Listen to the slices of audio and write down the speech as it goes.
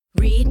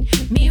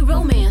Read me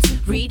romance.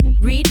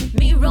 Read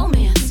me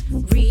romance.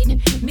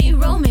 Read me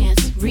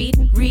romance.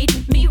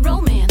 Read me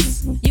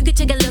romance. You could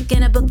take a look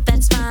in a book,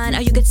 that's fine.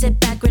 Or you could sit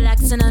back,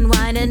 relax, and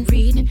unwind and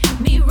read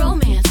me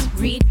romance.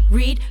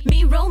 Read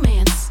me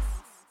romance.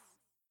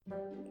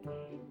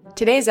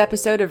 Today's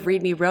episode of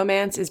Read Me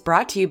Romance is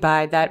brought to you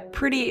by that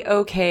pretty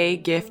okay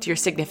gift your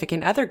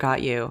significant other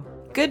got you.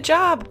 Good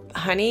job,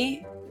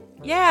 honey.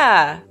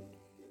 Yeah.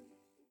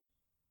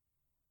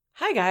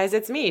 Hi guys,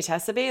 it's me,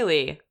 Tessa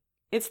Bailey.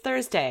 It's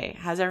Thursday.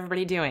 How's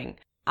everybody doing?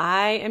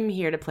 I am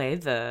here to play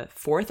the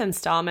fourth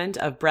installment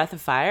of Breath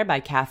of Fire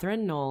by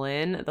Kathryn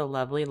Nolan, the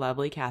lovely,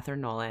 lovely Kathryn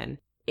Nolan.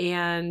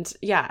 And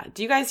yeah,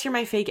 do you guys hear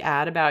my fake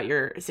ad about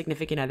your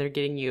significant other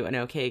getting you an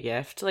okay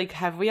gift? Like,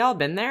 have we all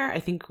been there? I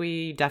think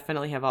we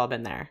definitely have all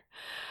been there.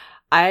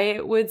 I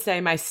would say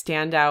my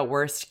standout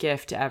worst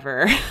gift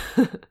ever.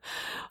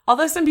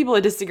 Although some people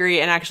would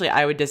disagree, and actually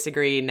I would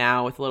disagree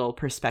now with a little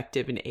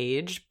perspective and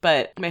age,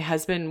 but my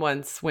husband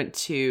once went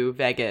to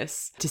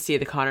Vegas to see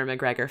the Conor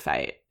McGregor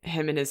fight,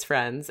 him and his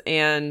friends,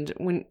 and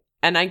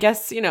I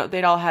guess, you know,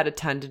 they'd all had a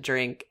ton to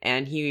drink,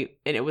 and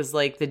it was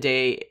like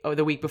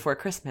the week before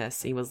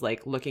Christmas, he was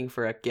like looking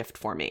for a gift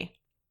for me.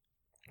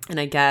 And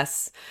I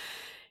guess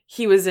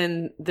he was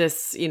in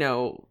this, you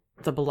know,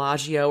 the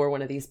Bellagio or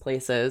one of these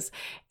places,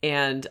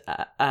 and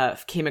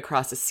came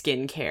across a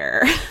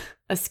skincare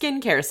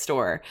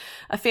store,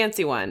 a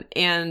fancy one,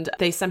 and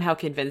they somehow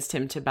convinced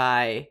him to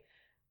buy,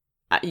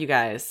 you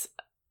guys,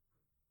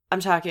 I'm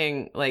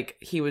talking like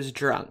he was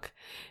drunk.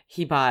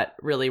 He bought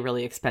really,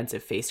 really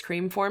expensive face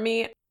cream for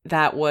me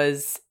that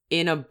was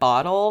in a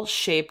bottle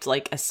shaped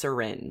like a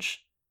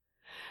syringe.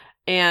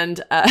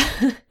 And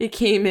it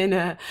came in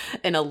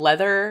a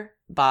leather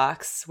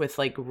box with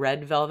like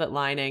red velvet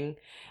lining.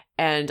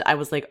 And I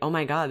was like, oh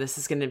my God, this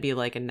is going to be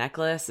like a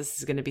necklace. This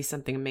is going to be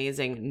something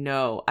amazing.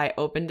 No, I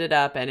opened it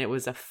up and it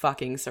was a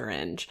fucking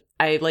syringe.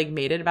 I like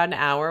made it about an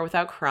hour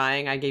without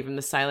crying. I gave him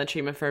the silent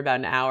treatment for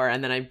about an hour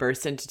and then I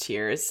burst into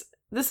tears.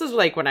 This was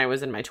like when I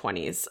was in my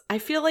 20s. I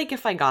feel like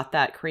if I got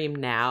that cream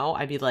now,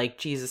 I'd be like,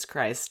 Jesus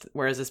Christ,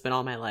 where has this been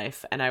all my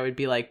life? And I would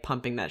be like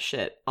pumping that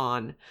shit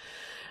on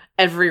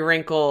every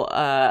wrinkle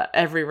on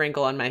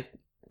my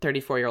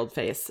 34-year-old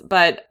face.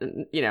 But,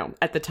 you know,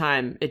 at the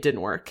time, it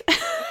didn't work.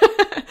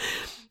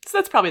 So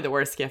that's probably the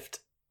worst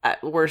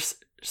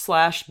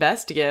 /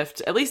 best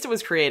gift. At least it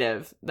was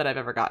creative that I've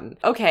ever gotten.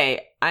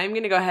 Okay, I'm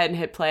going to go ahead and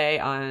hit play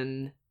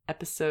on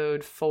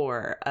episode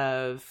 4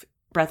 of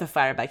Breath of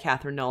Fire by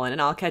Kathryn Nolan,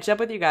 and I'll catch up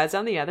with you guys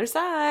on the other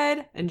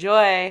side.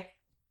 Enjoy!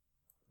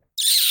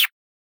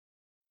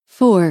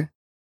 4.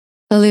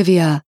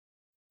 Olivia.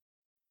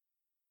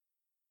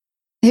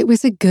 It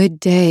was a good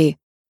day.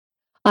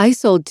 I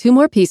sold 2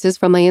 more pieces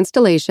from my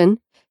installation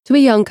to a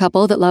young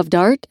couple that loved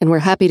art and were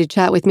happy to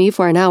chat with me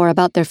for an hour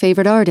about their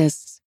favorite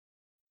artists.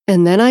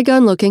 And then I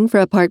gone looking for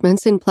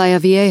apartments in Playa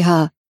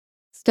Vieja,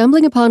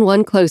 stumbling upon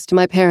one close to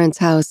my parents'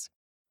 house.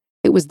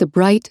 It was the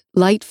bright,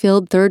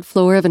 light-filled 3rd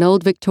floor of an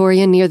old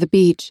Victorian near the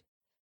beach,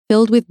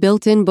 filled with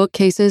built-in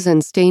bookcases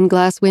and stained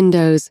glass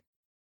windows.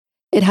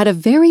 It had a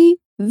very,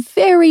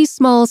 very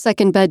small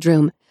 2nd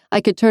bedroom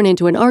I could turn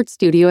into an art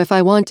studio if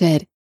I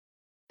wanted.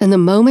 And the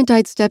moment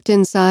I'd stepped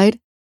inside,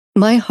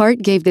 my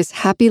heart gave this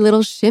happy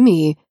little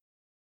shimmy.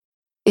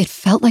 It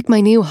felt like my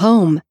new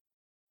home.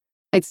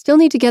 I'd still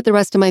need to get the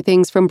rest of my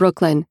things from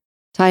Brooklyn,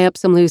 tie up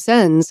some loose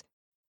ends,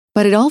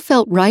 but it all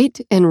felt right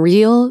and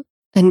real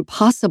and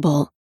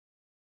possible.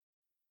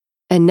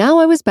 And now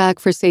I was back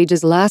for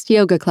Sage's last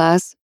yoga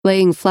class,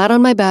 laying flat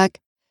on my back,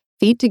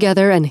 feet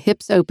together and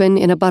hips open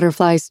in a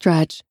butterfly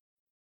stretch.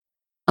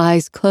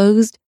 Eyes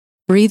closed,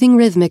 breathing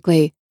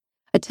rhythmically,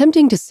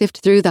 attempting to sift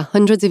through the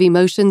hundreds of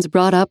emotions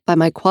brought up by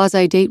my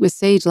quasi-date with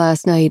Sage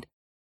last night.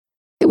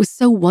 It was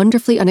so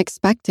wonderfully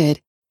unexpected,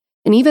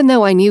 and even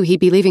though I knew he'd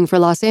be leaving for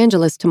Los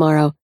Angeles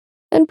tomorrow,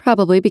 and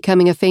probably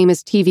becoming a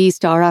famous TV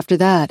star after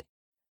that,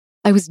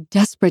 I was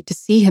desperate to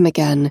see him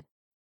again.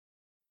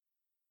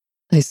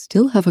 I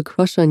still have a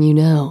crush on you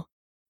now.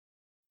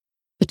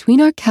 Between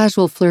our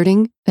casual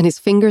flirting and his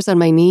fingers on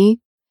my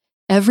knee,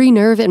 every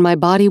nerve in my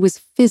body was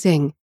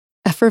fizzing,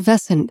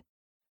 effervescent.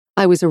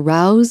 I was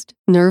aroused,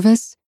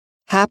 nervous,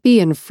 happy,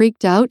 and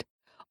freaked out,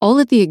 all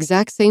at the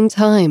exact same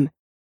time.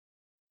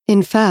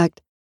 In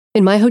fact,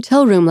 in my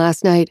hotel room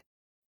last night,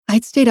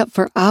 I'd stayed up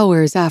for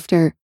hours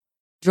after,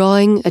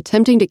 drawing,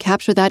 attempting to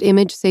capture that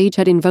image Sage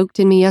had invoked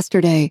in me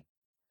yesterday.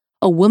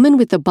 A woman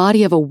with the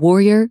body of a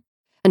warrior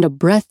and a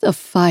breath of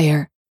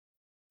fire.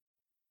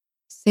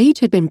 Sage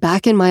had been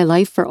back in my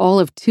life for all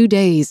of 2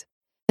 days,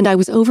 and I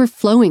was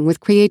overflowing with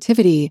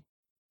creativity.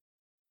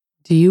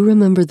 Do you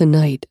remember the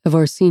night of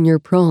our senior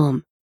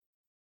prom?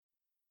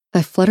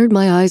 I fluttered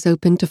my eyes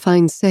open to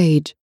find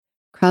Sage,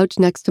 crouched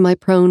next to my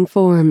prone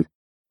form.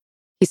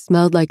 He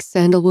smelled like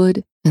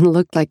sandalwood and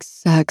looked like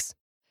sex,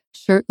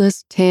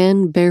 shirtless,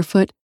 tan,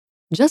 barefoot,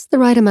 just the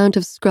right amount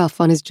of scruff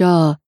on his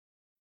jaw.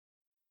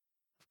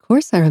 Of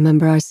course I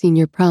remember our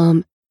senior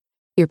prom.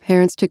 Your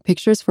parents took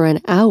pictures for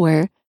an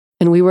hour,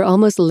 and we were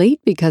almost late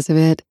because of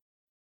it,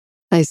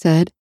 I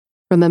said,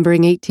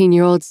 remembering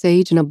 18-year-old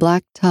Sage in a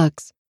black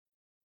tux,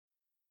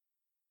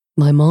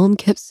 My mom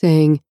kept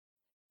saying,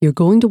 "You're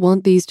going to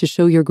want these to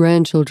show your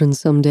grandchildren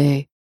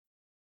someday,"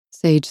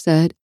 Sage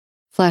said,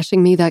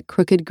 flashing me that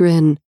crooked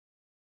grin.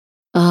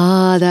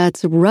 "Ah,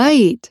 that's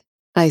right,"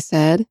 I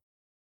said.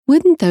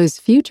 Wouldn't those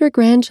future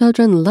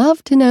grandchildren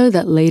love to know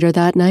that later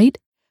that night,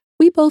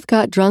 we both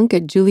got drunk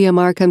at Julia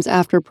Markham's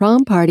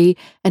after-prom party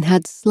and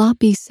had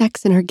sloppy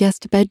sex in her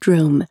guest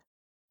bedroom?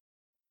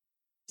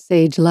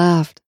 Sage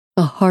laughed,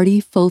 a hearty,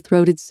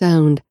 full-throated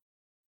sound.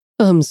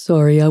 "I'm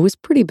sorry, I was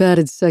pretty bad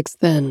at sex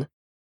then."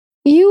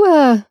 You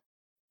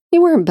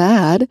weren't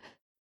bad,"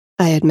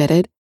 I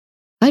admitted.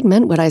 I'd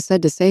meant what I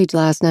said to Sage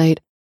last night.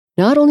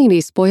 Not only had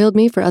he spoiled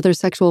me for other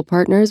sexual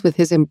partners with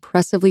his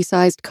impressively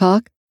sized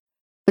cock,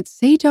 but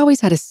Sage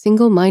always had a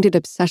single-minded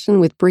obsession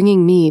with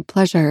bringing me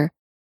pleasure.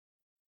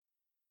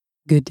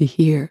 "Good to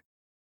hear."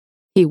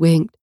 He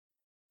winked,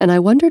 and I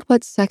wondered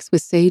what sex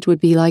with Sage would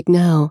be like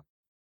now.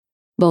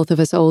 Both of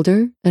us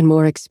older and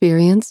more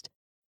experienced,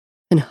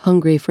 and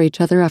hungry for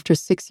each other after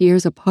 6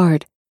 years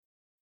apart.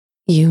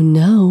 "You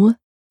know,"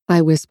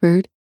 I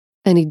whispered,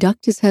 and he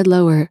ducked his head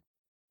lower.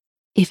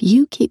 "If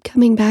you keep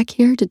coming back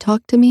here to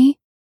talk to me,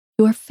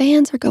 your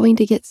fans are going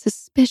to get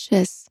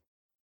suspicious."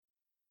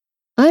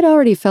 I'd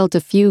already felt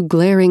a few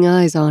glaring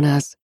eyes on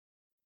us.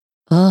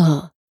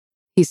 "Ah,"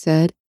 he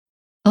said,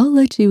 "I'll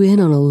let you in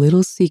on a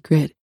little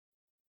secret."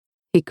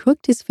 He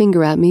crooked his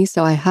finger at me,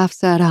 so I half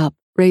sat up,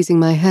 raising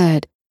my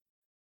head.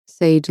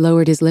 Sage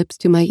lowered his lips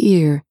to my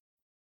ear.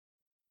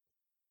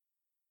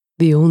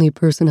 "The only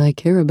person I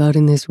care about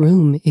in this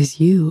room is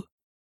you,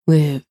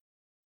 Liv."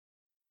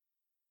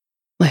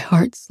 My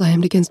heart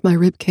slammed against my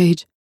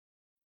ribcage.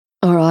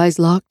 Our eyes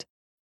locked,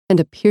 and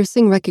a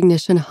piercing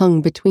recognition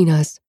hung between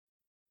us.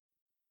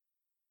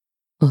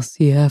 "I'll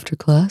see you after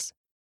class?"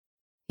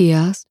 he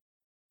asked,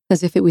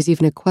 as if it was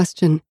even a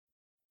question.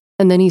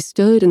 And then he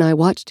stood and I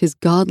watched his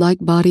godlike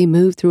body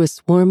move through a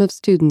swarm of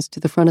students to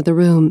the front of the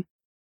room.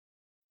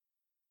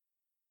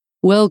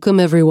 "Welcome,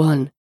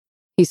 everyone,"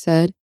 he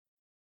said.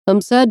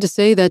 "I'm sad to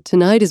say that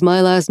tonight is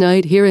my last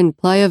night here in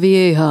Playa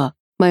Vieja,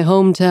 my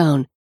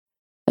hometown,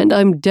 and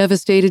I'm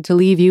devastated to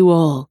leave you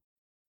all."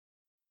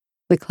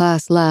 The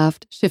class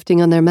laughed, shifting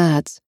on their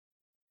mats.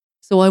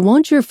 "So I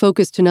want your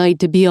focus tonight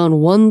to be on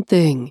one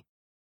thing."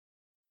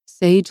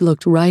 Sage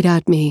looked right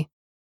at me.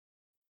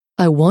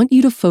 "I want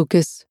you to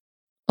focus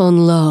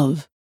on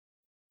love."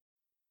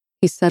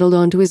 He settled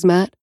onto his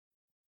mat,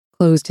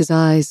 closed his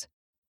eyes.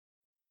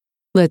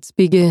 "Let's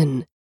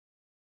begin."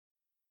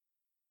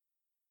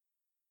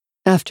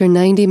 After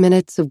 90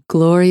 minutes of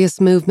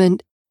glorious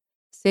movement,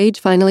 Sage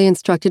finally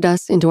instructed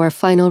us into our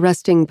final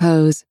resting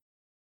pose.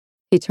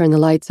 He turned the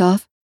lights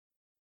off,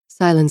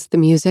 silenced the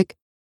music,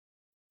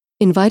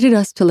 invited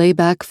us to lay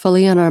back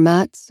fully on our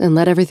mats and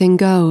let everything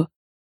go.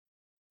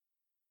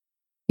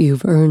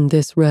 "You've earned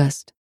this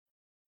rest,"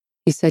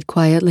 he said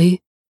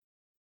quietly.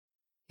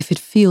 "If it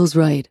feels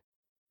right,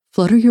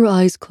 flutter your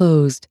eyes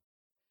closed.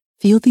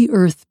 Feel the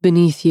earth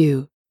beneath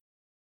you."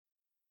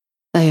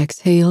 I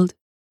exhaled,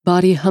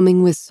 body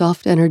humming with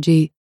soft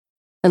energy,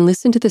 and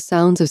listened to the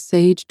sounds of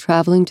Sage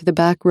traveling to the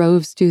back row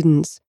of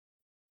students.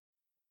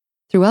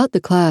 Throughout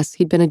the class,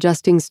 he'd been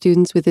adjusting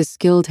students with his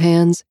skilled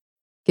hands,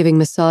 giving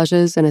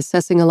massages and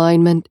assessing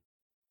alignment.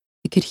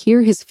 I could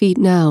hear his feet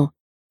now,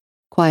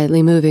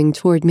 quietly moving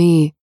toward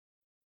me.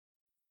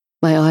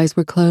 My eyes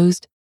were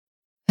closed,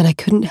 and I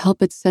couldn't help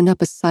but send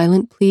up a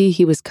silent plea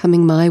he was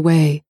coming my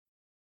way.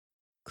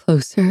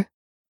 Closer,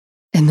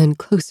 and then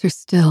closer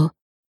still.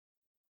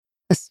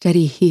 A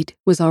steady heat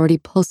was already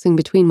pulsing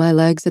between my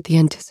legs at the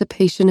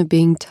anticipation of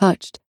being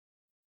touched.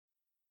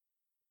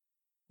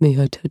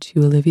 "May I touch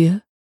you,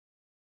 Olivia?"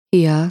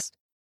 he asked,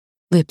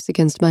 lips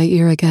against my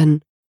ear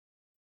again.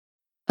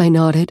 I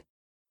nodded,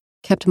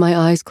 kept my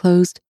eyes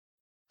closed,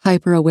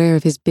 hyper-aware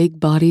of his big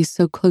body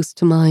so close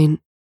to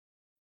mine.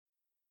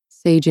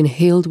 Sage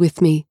inhaled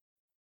with me,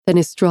 then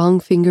his strong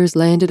fingers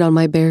landed on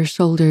my bare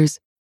shoulders,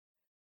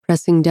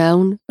 pressing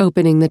down,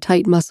 opening the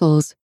tight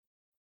muscles.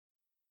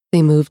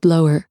 They moved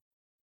lower,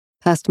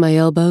 past my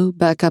elbow,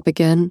 back up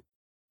again,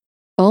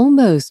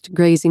 almost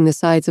grazing the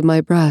sides of my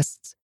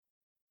breasts,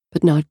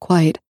 but not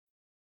quite.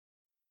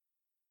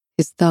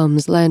 His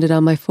thumbs landed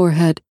on my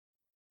forehead,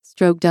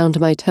 stroked down to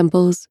my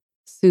temples,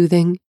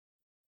 soothing,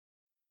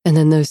 and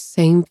then those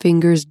same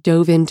fingers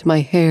dove into my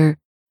hair,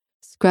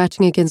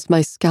 scratching against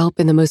my scalp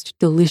in the most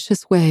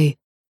delicious way.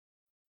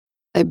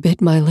 I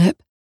bit my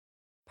lip,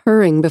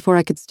 purring before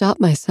I could stop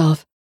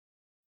myself.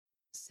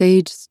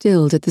 Sage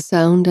stilled at the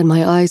sound and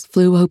my eyes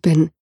flew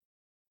open.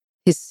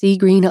 His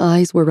sea-green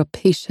eyes were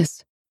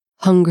rapacious,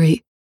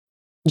 hungry,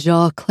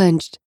 jaw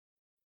clenched.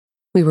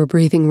 We were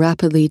breathing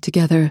rapidly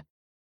together.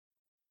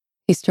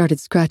 He started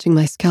scratching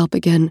my scalp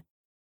again,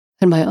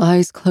 and my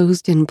eyes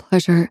closed in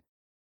pleasure.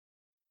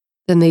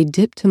 Then they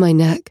dipped to my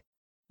neck,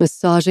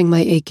 massaging my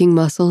aching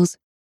muscles.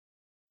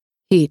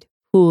 Heat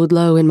pooled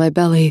low in my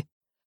belly,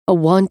 a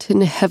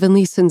wanton,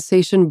 heavenly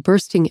sensation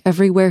bursting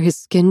everywhere his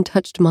skin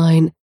touched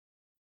mine.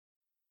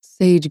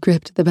 Sage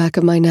gripped the back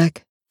of my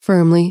neck,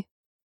 firmly,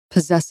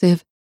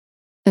 possessive,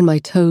 and my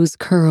toes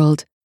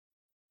curled.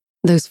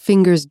 Those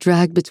fingers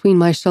dragged between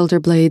my shoulder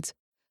blades,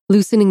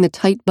 loosening the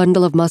tight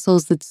bundle of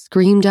muscles that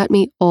screamed at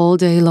me all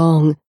day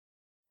long.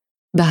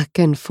 Back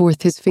and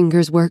forth his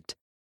fingers worked,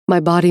 my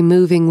body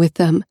moving with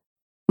them,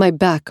 my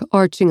back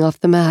arching off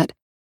the mat.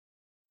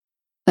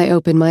 I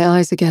opened my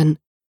eyes again,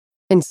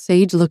 and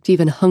Sage looked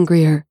even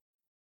hungrier.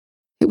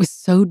 It was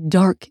so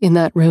dark in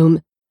that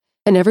room,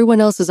 and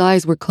everyone else's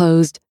eyes were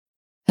closed,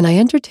 and I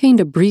entertained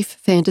a brief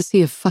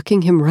fantasy of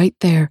fucking him right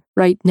there,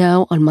 right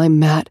now on my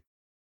mat.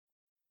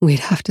 We'd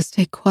have to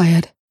stay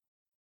quiet.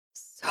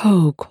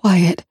 So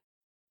quiet.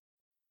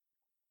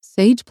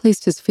 Sage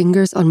placed his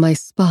fingers on my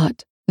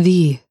spot,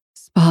 the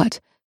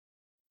spot,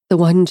 the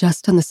one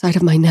just on the side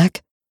of my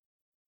neck.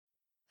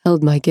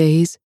 Held my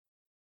gaze,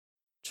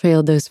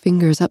 trailed those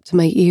fingers up to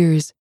my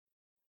ears,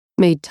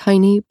 made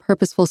tiny,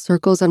 purposeful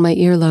circles on my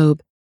earlobe,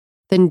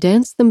 then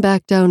danced them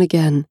back down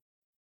again.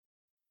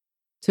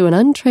 To an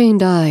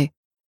untrained eye,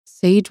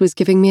 Sage was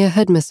giving me a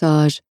head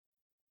massage,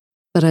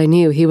 but I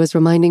knew he was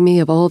reminding me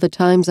of all the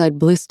times I'd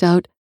blissed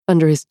out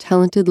under his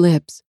talented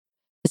lips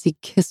as he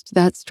kissed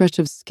that stretch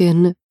of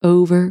skin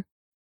over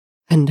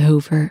and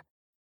over.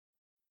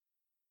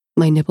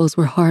 My nipples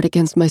were hard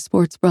against my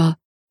sports bra,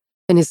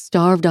 and his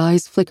starved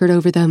eyes flickered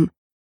over them.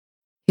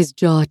 His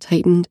jaw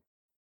tightened.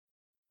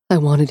 I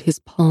wanted his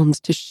palms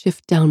to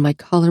shift down my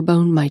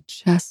collarbone, my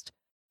chest,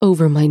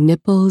 over my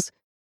nipples.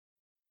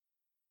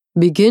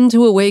 "Begin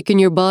to awaken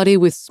your body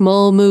with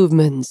small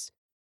movements,"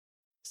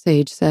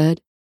 Sage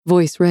said,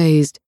 voice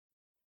raised.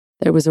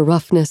 There was a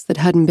roughness that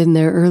hadn't been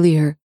there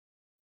earlier.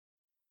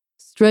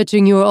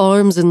 "Stretching your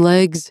arms and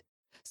legs,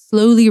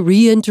 slowly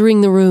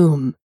re-entering the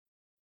room."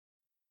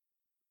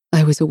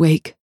 I was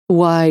awake,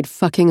 wide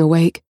fucking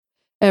awake,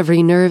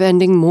 every nerve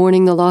ending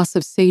mourning the loss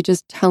of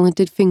Sage's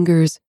talented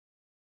fingers.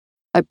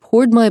 I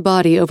poured my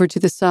body over to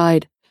the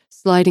side,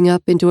 sliding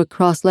up into a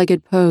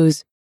cross-legged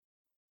pose.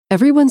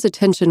 Everyone's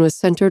attention was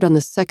centered on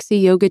the sexy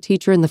yoga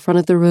teacher in the front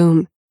of the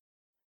room.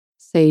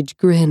 Sage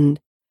grinned,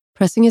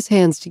 pressing his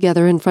hands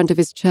together in front of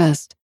his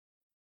chest.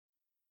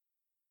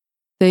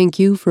 "Thank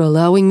you for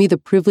allowing me the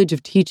privilege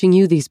of teaching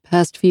you these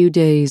past few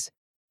days.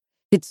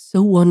 It's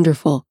so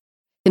wonderful,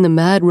 in the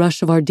mad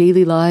rush of our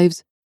daily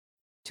lives,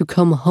 to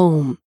come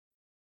home.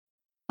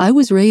 I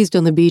was raised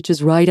on the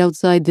beaches right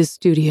outside this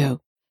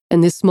studio,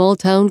 and this small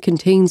town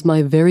contains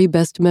my very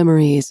best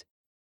memories."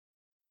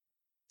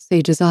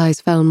 Sage's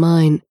eyes found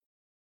mine.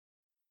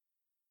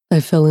 "I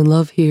fell in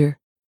love here.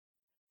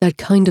 That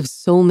kind of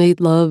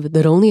soulmate love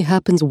that only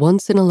happens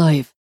once in a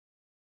life.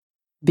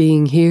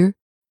 Being here,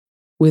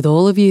 with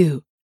all of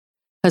you,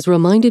 has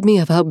reminded me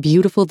of how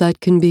beautiful that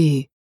can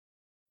be."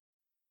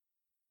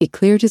 He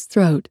cleared his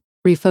throat,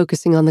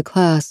 refocusing on the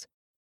class.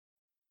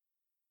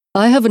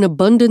 "I have an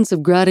abundance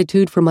of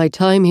gratitude for my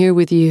time here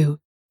with you.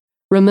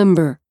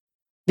 Remember,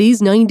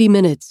 these 90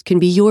 minutes can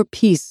be your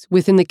peace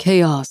within the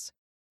chaos.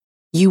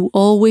 You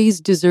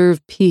always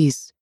deserve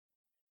peace.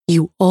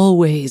 You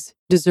always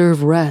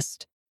deserve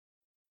rest.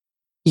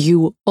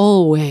 You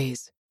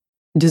always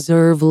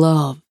deserve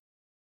love."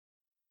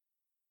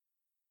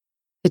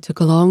 It took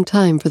a long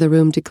time for the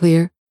room to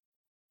clear.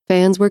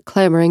 Fans were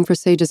clamoring for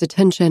Sage's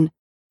attention.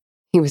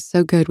 He was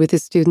so good with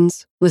his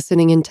students,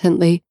 listening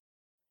intently.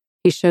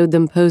 He showed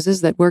them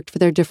poses that worked for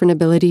their different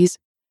abilities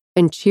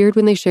and cheered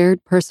when they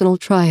shared personal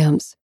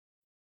triumphs.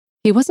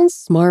 He wasn't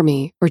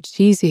smarmy or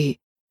cheesy.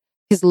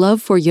 His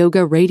love for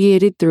yoga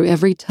radiated through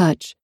every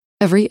touch,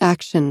 every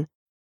action.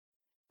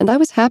 And I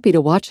was happy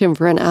to watch him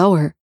for an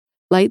hour,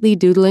 lightly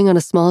doodling on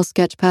a small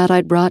sketch pad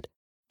I'd brought,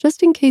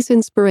 just in case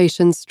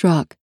inspiration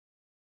struck.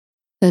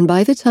 And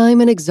by the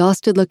time an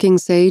exhausted-looking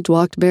Sage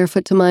walked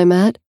barefoot to my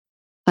mat,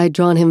 I'd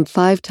drawn him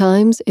 5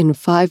 times in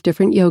 5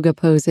 different yoga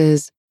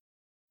poses.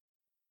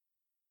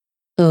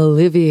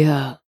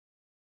 "Olivia,"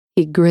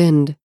 he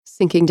grinned,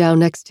 sinking down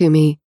next to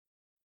me.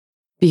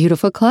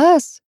 "Beautiful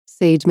class,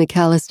 Sage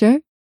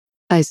McAllister,"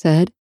 I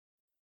said.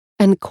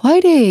 "And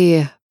quite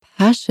a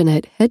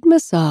passionate head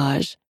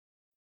massage."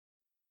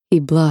 He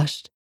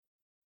blushed.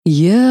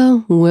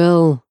 "Yeah,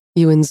 well,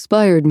 you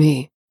inspired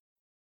me."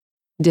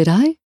 "Did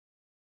I?"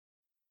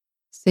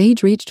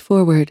 Sage reached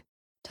forward,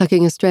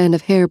 tucking a strand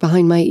of hair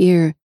behind my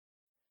ear.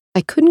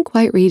 I couldn't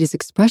quite read his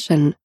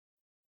expression.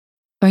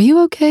 "Are you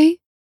okay?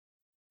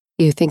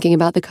 You thinking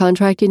about the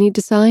contract you need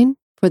to sign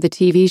for the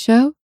TV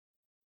show?"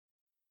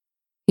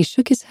 He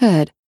shook his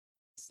head,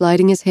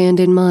 sliding his hand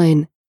in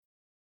mine.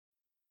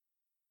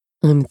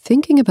 "I'm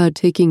thinking about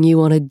taking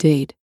you on a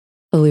date,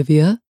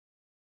 Olivia."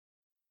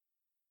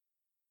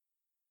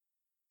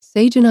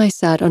 Sage and I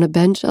sat on a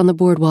bench on the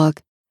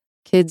boardwalk,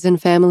 kids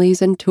and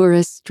families and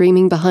tourists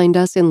streaming behind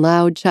us in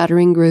loud,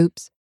 chattering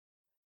groups.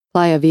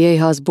 Playa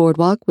Vieja's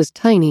boardwalk was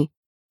tiny,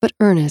 but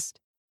earnest,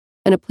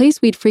 and a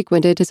place we'd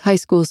frequented as high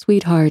school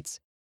sweethearts.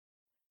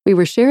 We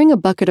were sharing a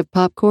bucket of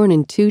popcorn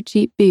and 2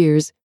 cheap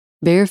beers,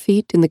 bare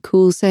feet in the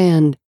cool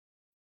sand.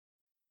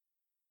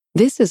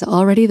 "This is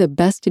already the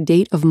best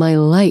date of my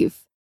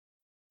life,"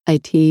 I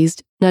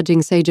teased,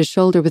 nudging Sage's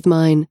shoulder with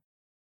mine.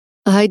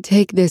 "I'd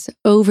take this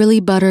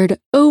overly buttered,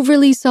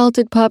 overly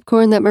salted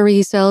popcorn that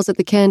Marie sells at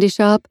the candy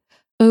shop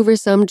over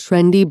some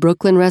trendy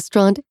Brooklyn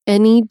restaurant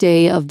any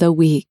day of the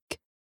week.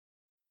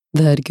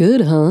 That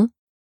good, huh?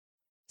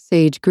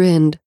 Sage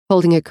grinned,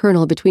 holding a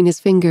kernel between his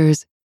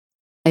fingers.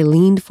 I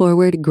leaned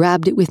forward,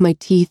 grabbed it with my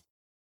teeth.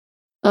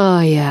 Oh,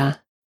 yeah,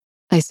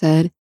 I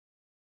said.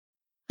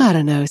 I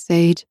don't know,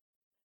 Sage.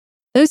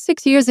 Those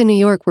 6 years in New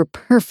York were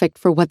perfect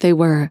for what they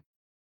were.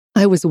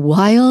 I was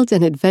wild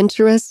and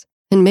adventurous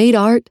and made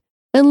art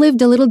and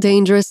lived a little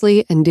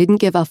dangerously and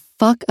didn't give a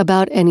fuck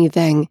about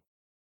anything.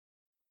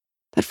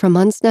 But for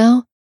months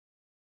now,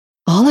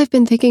 all I've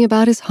been thinking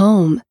about is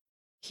home,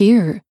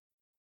 here.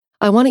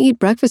 I want to eat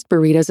breakfast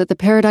burritos at the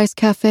Paradise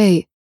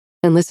Cafe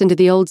and listen to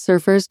the old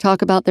surfers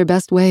talk about their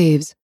best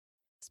waves,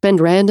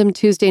 spend random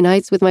Tuesday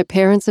nights with my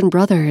parents and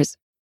brothers,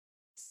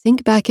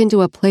 sink back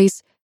into a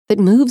place that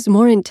moves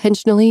more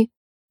intentionally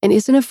and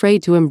isn't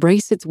afraid to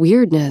embrace its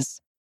weirdness.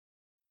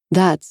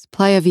 That's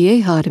Playa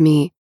Vieja to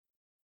me.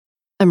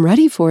 I'm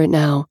ready for it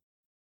now.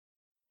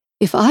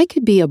 If I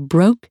could be a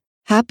broke,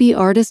 happy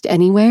artist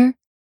anywhere,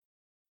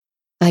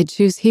 I'd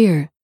choose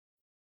here.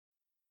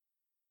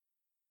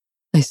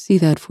 I see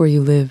that for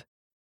you, Liv,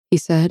 he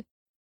said.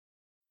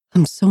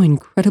 I'm so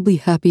incredibly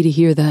happy to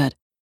hear that.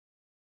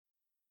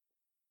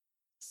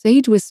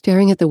 Sage was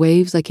staring at the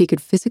waves like he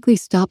could physically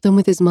stop them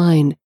with his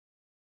mind.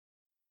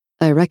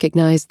 I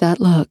recognized that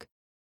look.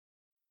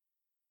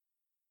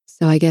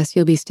 So I guess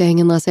you'll be staying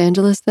in Los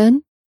Angeles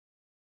then?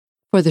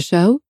 For the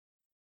show?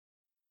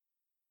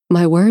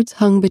 My words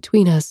hung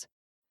between us,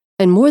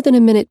 and more than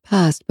a minute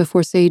passed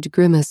before Sage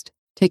grimaced,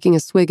 taking a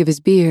swig of his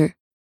beer.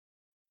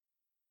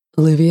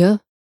 Olivia,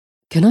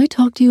 can I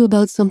talk to you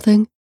about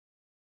something?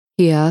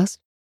 He asked.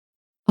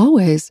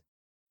 Always,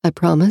 I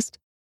promised.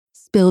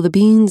 Spill the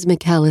beans,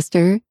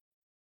 McAllister.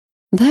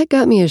 That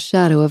got me a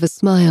shadow of a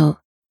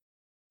smile.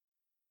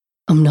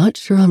 I'm not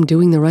sure I'm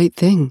doing the right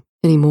thing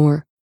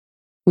anymore.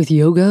 With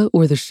yoga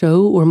or the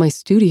show or my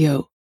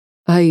studio.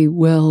 I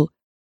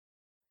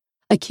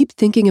keep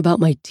thinking about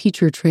my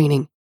teacher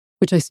training,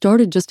 which I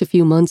started just a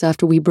few months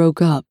after we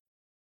broke up,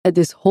 at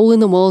this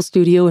hole-in-the-wall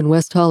studio in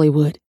West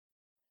Hollywood.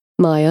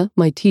 Maya,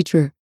 my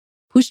teacher,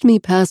 pushed me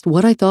past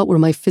what I thought were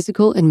my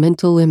physical and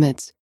mental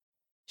limits.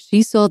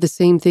 She saw the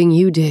same thing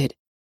you did.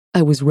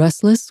 I was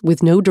restless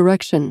with no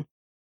direction.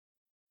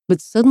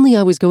 But suddenly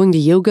I was going to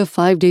yoga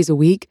 5 days a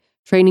week,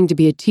 training to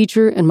be a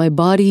teacher, and my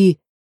body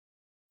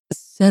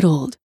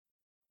settled.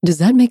 Does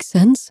that make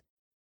sense?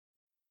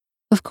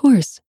 Of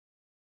course,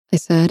 I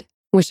said,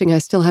 wishing I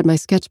still had my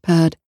sketch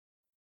pad.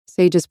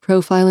 Sage's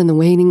profile in the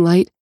waning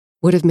light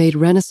would have made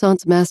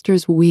Renaissance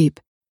masters weep.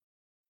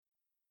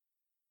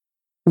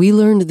 We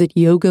learned that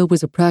yoga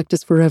was a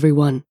practice for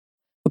everyone,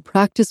 a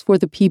practice for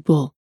the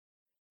people,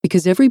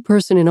 because every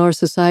person in our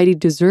society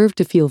deserved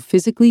to feel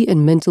physically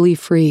and mentally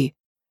free,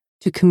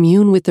 to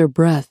commune with their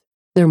breath,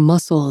 their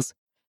muscles,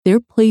 their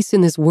place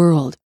in this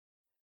world.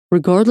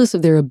 Regardless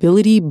of their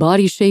ability,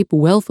 body shape,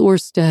 wealth, or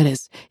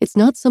status, it's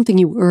not something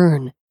you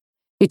earn.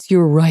 It's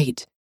your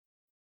right.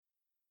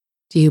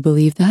 Do you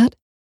believe that?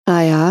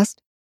 I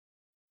asked.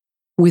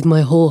 With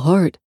my whole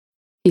heart,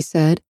 he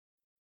said.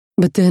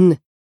 But then,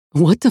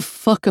 what the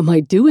fuck am I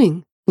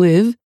doing,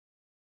 Liv?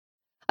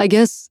 I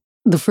guess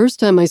the first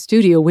time my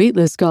studio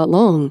waitlist got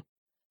long,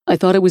 I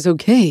thought it was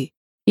okay,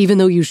 even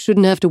though you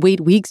shouldn't have to wait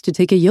weeks to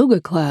take a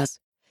yoga class,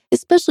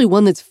 especially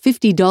one that's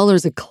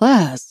 $50 a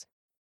class.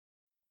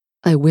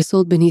 I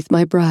whistled beneath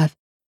my breath.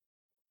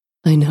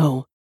 I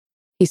know,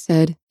 he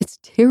said. It's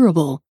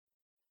terrible.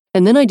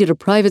 And then I did a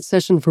private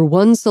session for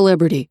one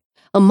celebrity,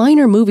 a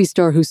minor movie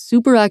star who's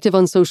super active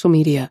on social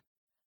media.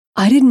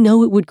 I didn't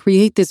know it would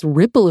create this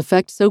ripple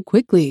effect so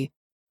quickly.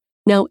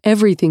 Now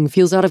everything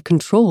feels out of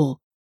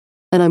control,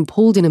 and I'm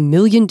pulled in a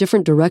million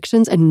different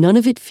directions, and none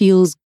of it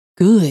feels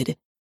good.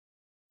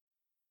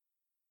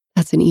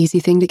 That's an easy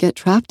thing to get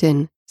trapped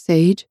in,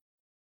 Sage,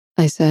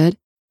 I said.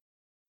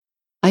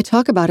 I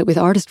talk about it with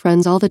artist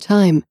friends all the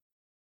time.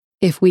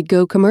 If we'd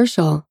go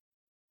commercial,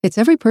 it's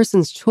every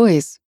person's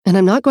choice, and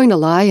I'm not going to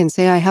lie and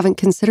say I haven't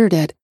considered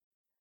it.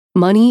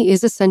 Money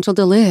is essential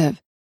to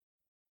live.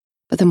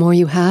 But the more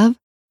you have,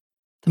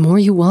 the more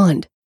you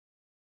want.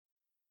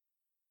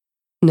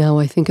 Now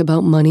I think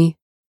about money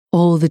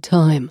all the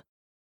time,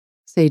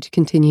 Sage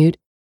continued.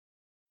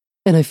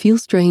 And I feel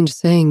strange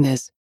saying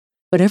this,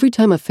 but every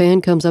time a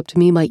fan comes up to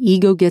me, my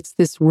ego gets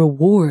this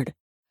reward.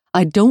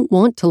 I don't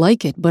want to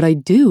like it, but I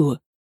do.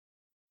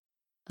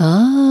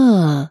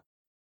 Ah,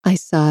 I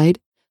sighed,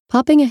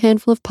 popping a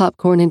handful of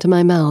popcorn into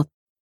my mouth.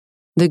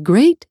 The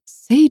great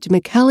Sage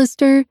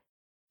McAllister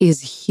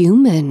is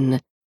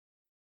human.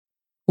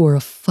 Or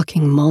a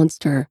fucking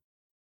monster,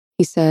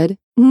 he said.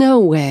 No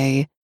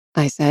way,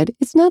 I said.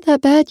 It's not that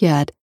bad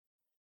yet.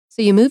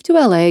 So you moved to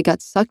LA,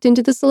 got sucked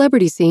into the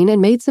celebrity scene,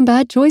 and made some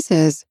bad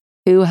choices.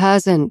 Who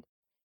hasn't?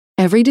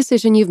 Every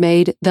decision you've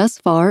made thus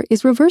far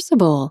is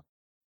reversible.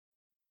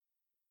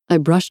 I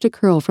brushed a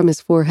curl from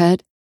his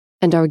forehead,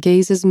 and our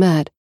gazes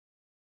met.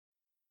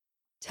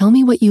 Tell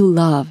me what you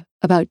love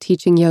about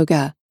teaching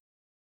yoga.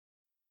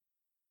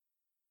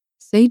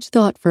 Sage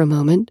thought for a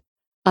moment,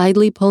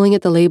 idly pulling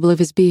at the label of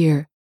his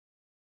beer.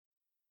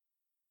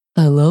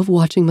 I love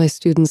watching my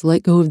students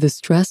let go of the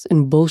stress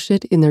and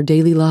bullshit in their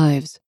daily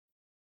lives.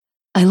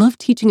 I love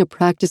teaching a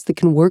practice that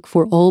can work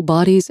for all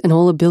bodies and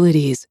all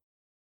abilities.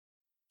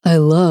 I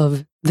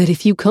love that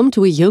if you come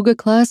to a yoga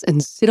class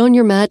and sit on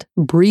your mat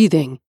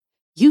breathing,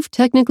 you've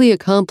technically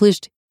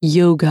accomplished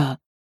yoga.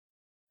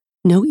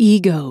 No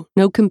ego,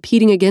 no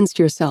competing against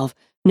yourself,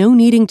 no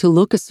needing to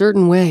look a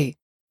certain way.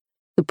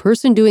 The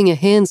person doing a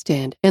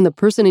handstand and the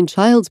person in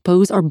child's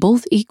pose are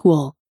both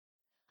equal.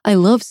 I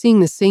love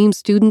seeing the same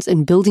students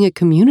and building a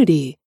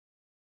community.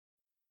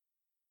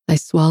 I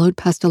swallowed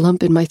past a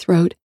lump in my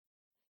throat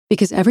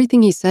because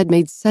everything he said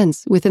made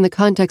sense within the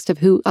context of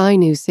who I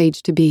knew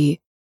Sage to be.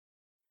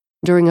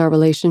 During our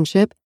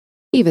relationship,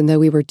 even though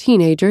we were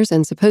teenagers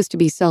and supposed to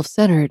be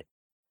self-centered,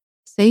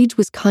 Sage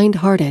was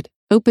kind-hearted,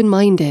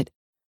 open-minded,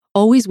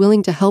 always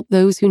willing to help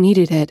those who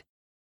needed it.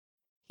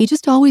 He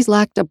just always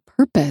lacked a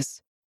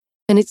purpose,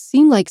 and it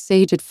seemed like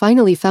Sage had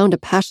finally found a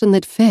passion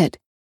that fit.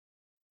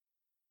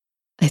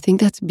 I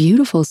think that's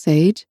beautiful,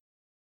 Sage,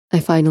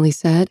 I finally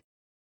said.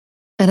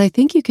 And I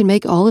think you can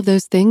make all of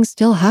those things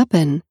still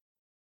happen.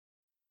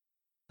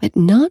 But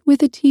not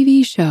with a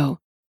TV show,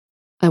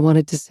 I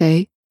wanted to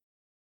say.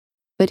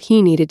 But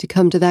he needed to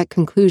come to that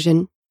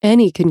conclusion,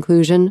 any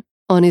conclusion,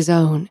 on his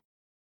own.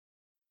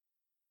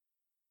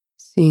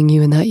 Seeing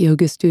you in that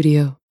yoga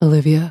studio,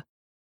 Olivia,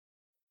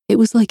 it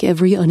was like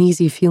every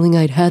uneasy feeling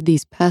I'd had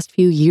these past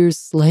few years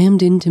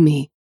slammed into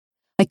me.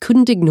 I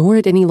couldn't ignore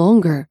it any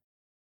longer.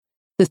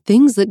 The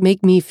things that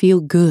make me feel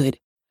good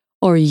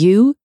are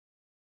you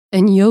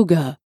and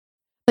yoga,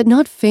 but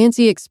not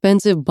fancy,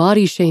 expensive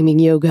body-shaming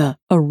yoga,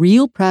 a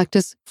real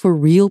practice for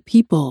real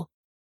people.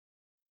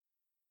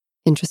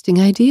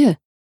 Interesting idea,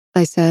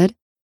 I said.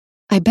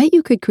 I bet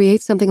you could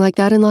create something like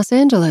that in Los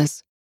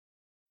Angeles.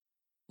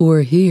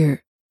 Or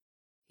here,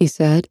 he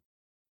said.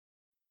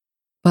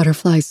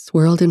 Butterflies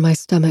swirled in my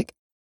stomach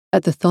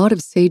at the thought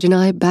of Sage and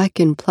I back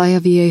in Playa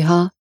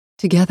Vieja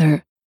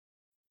together.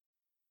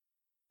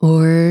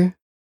 Or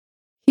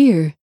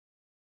here.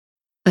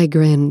 I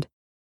grinned.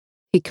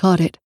 He caught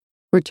it,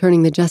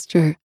 returning the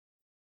gesture.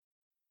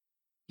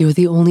 You're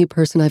the only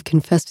person I've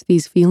confessed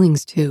these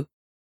feelings to,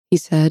 he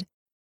said.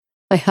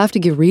 I have to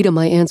give Rita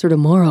my answer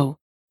tomorrow.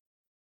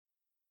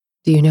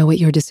 Do you know what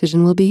your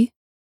decision will be?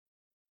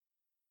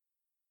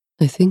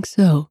 I think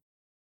so,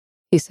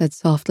 he said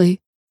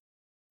softly.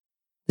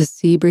 The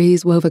sea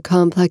breeze wove a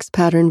complex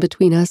pattern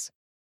between us,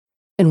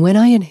 and when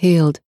I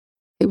inhaled,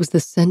 it was the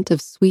scent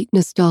of sweet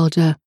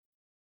nostalgia.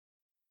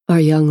 Our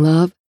young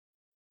love,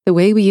 the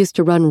way we used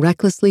to run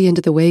recklessly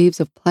into the waves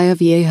of Playa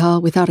Vieja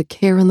without a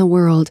care in the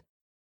world,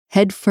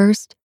 head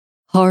first,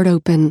 heart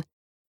open.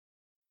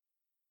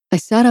 I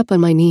sat up on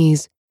my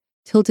knees,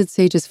 tilted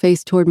Sage's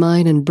face toward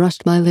mine and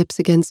brushed my lips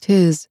against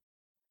his.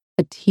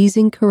 A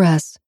teasing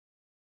caress,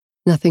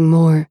 nothing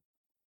more.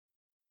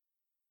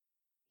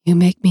 You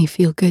make me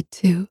feel good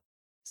too,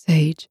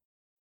 Sage,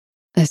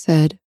 I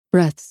said,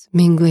 breaths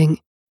mingling.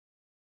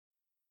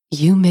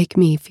 You make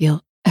me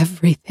feel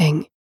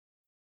everything.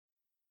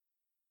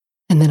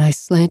 And then I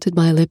slanted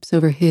my lips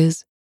over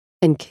his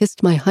and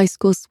kissed my high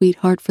school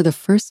sweetheart for the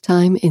first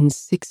time in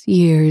 6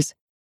 years.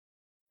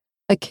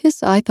 A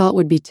kiss I thought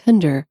would be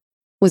tender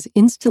was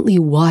instantly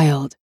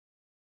wild.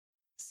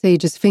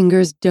 Sage's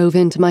fingers dove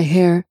into my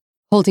hair,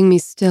 holding me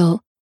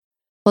still,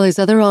 while his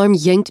other arm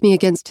yanked me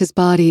against his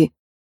body.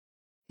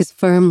 His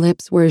firm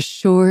lips were as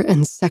sure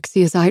and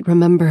sexy as I'd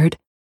remembered.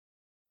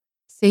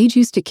 Sage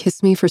used to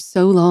kiss me for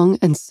so long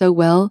and so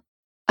well,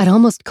 I'd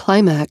almost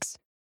climax.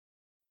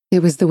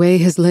 It was the way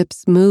his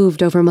lips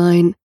moved over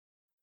mine,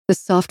 the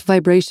soft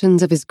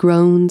vibrations of his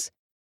groans,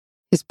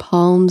 his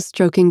palms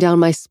stroking down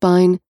my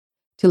spine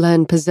to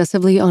land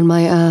possessively on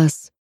my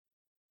ass.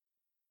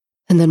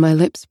 And then my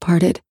lips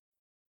parted,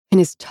 and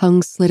his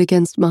tongue slid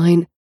against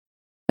mine.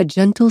 A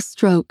gentle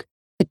stroke,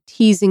 a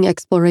teasing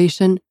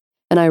exploration,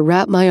 and I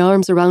wrapped my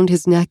arms around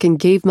his neck and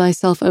gave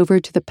myself over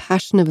to the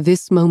passion of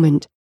this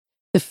moment,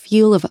 the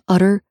feel of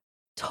utter,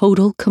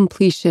 total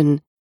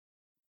completion.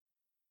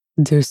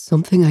 There's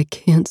something I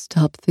can't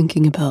stop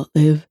thinking about,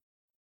 Liv.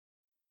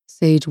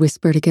 Sage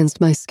whispered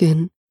against my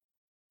skin,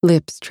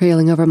 lips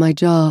trailing over my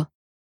jaw,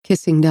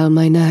 kissing down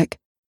my neck.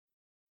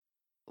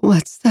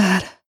 What's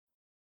that?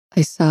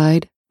 I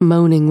sighed,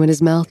 moaning when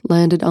his mouth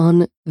landed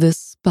on this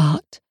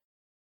spot.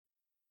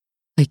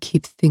 I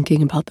keep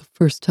thinking about the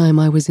first time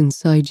I was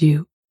inside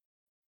you,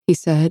 he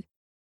said,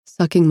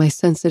 sucking my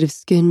sensitive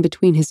skin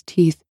between his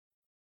teeth.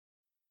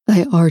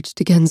 I arched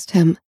against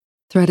him,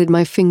 threaded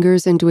my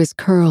fingers into his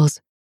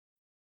curls.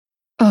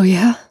 Oh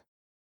yeah?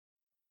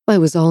 I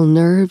was all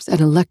nerves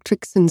and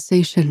electric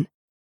sensation.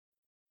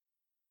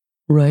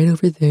 Right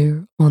over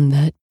there on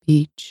that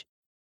beach,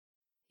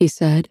 he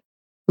said,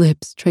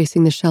 lips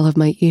tracing the shell of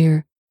my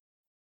ear.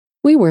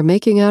 We were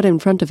making out in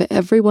front of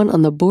everyone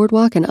on the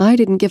boardwalk and I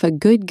didn't give a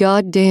good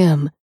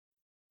goddamn.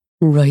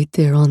 Right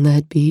there on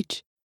that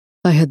beach,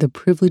 I had the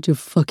privilege of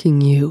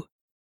fucking you.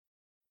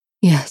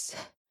 Yes,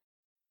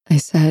 I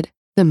said,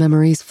 the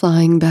memories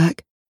flying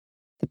back.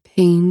 The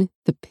pain,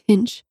 the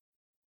pinch,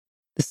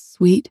 the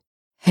sweet,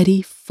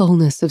 heady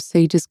fullness of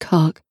Sage's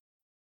cock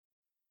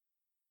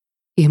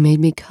You made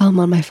me come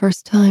on my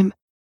first time.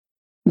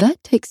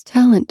 That takes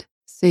talent,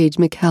 Sage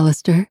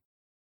McAllister.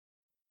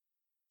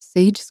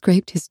 Sage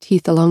scraped his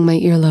teeth along my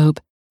earlobe.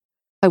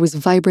 I was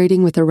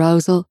vibrating with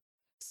arousal,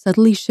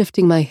 subtly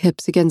shifting my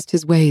hips against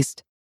his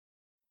waist.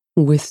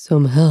 With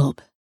some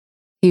help,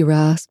 he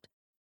rasped.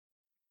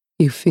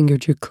 You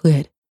fingered your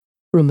clit,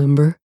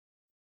 remember?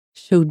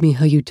 Showed me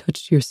how you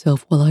touched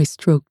yourself while I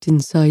stroked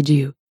inside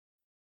you.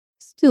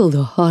 Still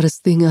the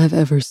hottest thing I've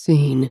ever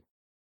seen.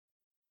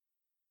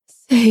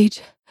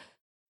 Sage,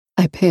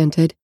 I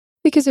panted,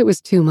 because it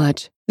was too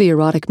much. The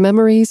erotic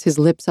memories, his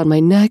lips on my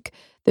neck,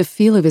 the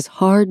feel of his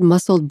hard,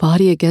 muscled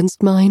body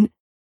against mine.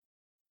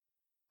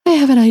 I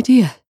have an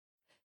idea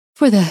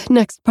for the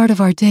next part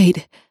of our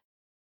date.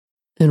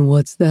 And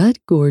what's that,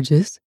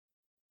 gorgeous?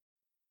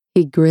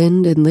 He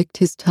grinned and licked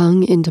his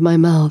tongue into my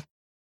mouth.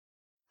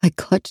 I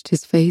clutched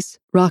his face,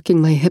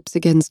 rocking my hips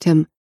against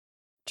him,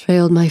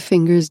 trailed my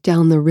fingers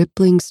down the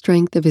rippling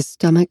strength of his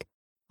stomach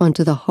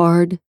onto the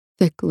hard,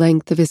 thick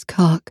length of his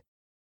cock.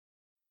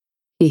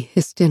 He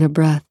hissed in a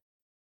breath,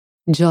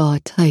 jaw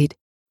tight.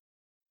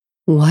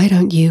 Why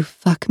don't you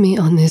fuck me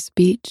on this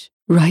beach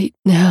right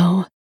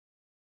now?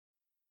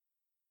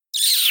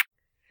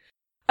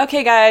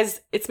 Okay,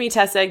 guys, it's me,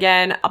 Tessa,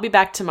 again. I'll be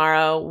back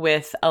tomorrow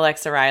with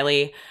Alexa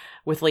Riley,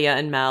 with Leah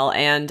and Mel,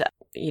 and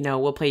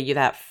we'll play you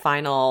that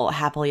final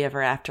happily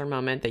ever after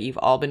moment that you've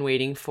all been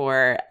waiting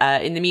for.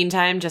 In the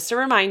meantime, just a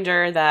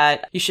reminder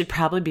that you should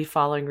probably be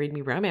following Read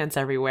Me Romance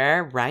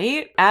everywhere,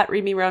 right? At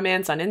Read Me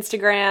Romance on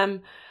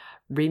Instagram,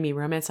 Read Me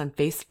Romance on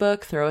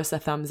Facebook. Throw us a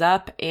thumbs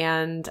up.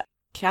 And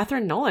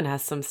Kathryn Nolan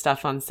has some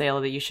stuff on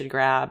sale that you should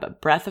grab.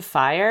 Breath of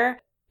Fire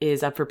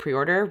is up for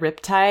pre-order.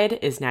 Riptide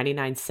is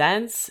 99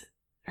 cents.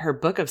 Her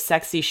book of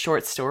sexy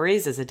short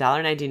stories is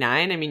 $1.99.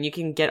 I mean, you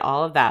can get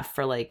all of that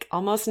for like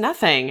almost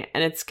nothing,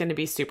 and it's going to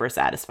be super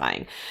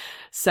satisfying.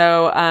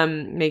 So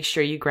make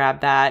sure you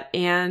grab that,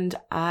 and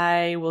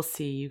I will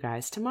see you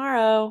guys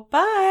tomorrow.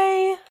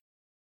 Bye!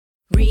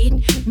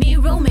 Read me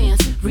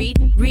romance. Read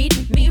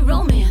me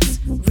romance.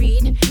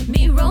 Read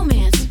me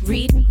romance.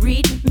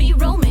 Read me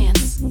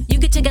romance. You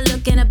could take a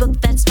look in a book,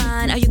 that's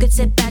fine. Or you could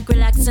sit back,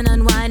 relax, and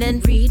unwind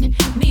and read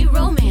me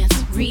romance.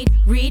 Read